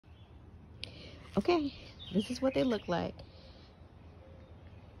Okay, this is what they look like.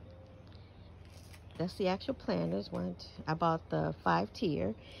 That's the actual planters. I bought the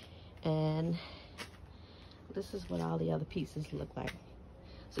 5-tier, and this is what all the other pieces look like.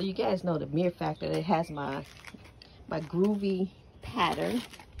 So you guys know the mere fact that it has my groovy pattern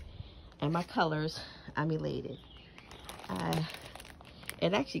and my colors. I'm elated.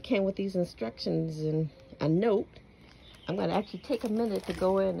 It actually came with these instructions and a note. I'm going to actually take a minute to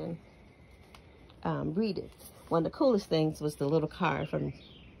go in and read it. One of the coolest things was the little card from,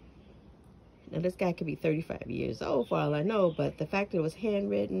 now this guy could be 35 years old for all I know, but the fact that it was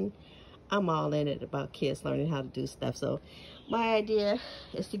handwritten, I'm all in it about kids learning how to do stuff. So my idea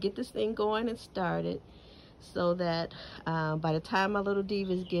is to get this thing going and started so that by the time my little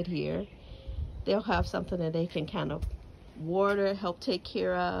divas get here, they'll have something that they can kind of water, help take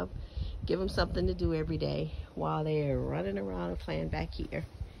care of, give them something to do every day while they're running around and playing back here.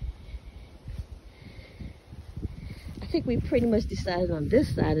 I think we pretty much decided on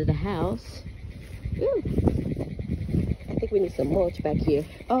this side of the house. Ooh. I think we need some mulch back here.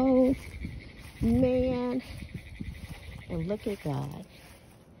 Oh man, and look at God.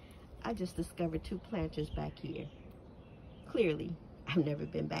 I just discovered 2 planters back here. Clearly, I've never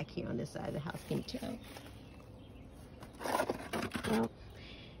been back here on this side of the house, can you tell? Well,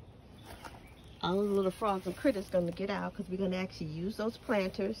 all the little frogs and critters gonna get out because we're gonna actually use those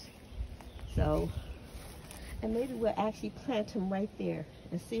planters. So, and maybe we'll actually plant them right there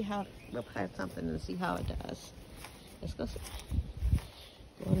and see how, we'll plant something and see how it does. Let's go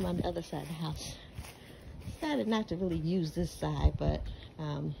on the other side of the house. Decided not to really use this side, but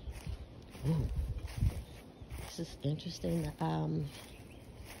this is interesting.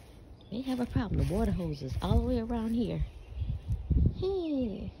 They have a problem. The water hoses all the way around here.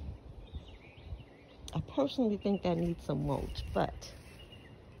 Hey, I personally think that needs some mulch, but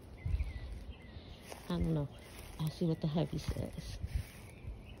I don't know. I'll see what the hubby says.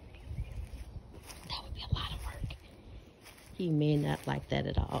 That would be a lot of work. He may not like that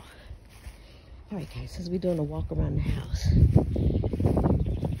at all. All right, guys, since we're doing a walk around the house,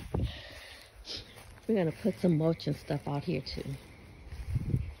 we're gonna put some mulch and stuff out here too.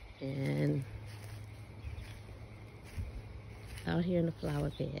 And out here in the flower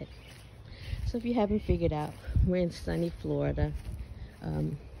bed. So if you haven't figured out, we're in sunny Florida.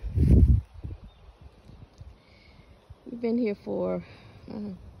 We've been here for,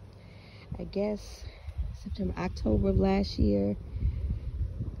 I guess, September, October of last year.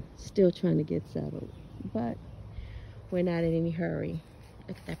 Still trying to get settled, but we're not in any hurry.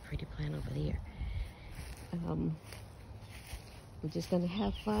 Look at that pretty plant over there. We're just gonna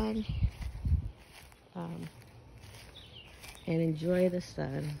have fun and enjoy the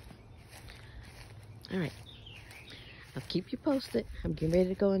sun. All right, I'll keep you posted. I'm getting ready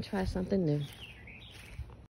to go and try something new.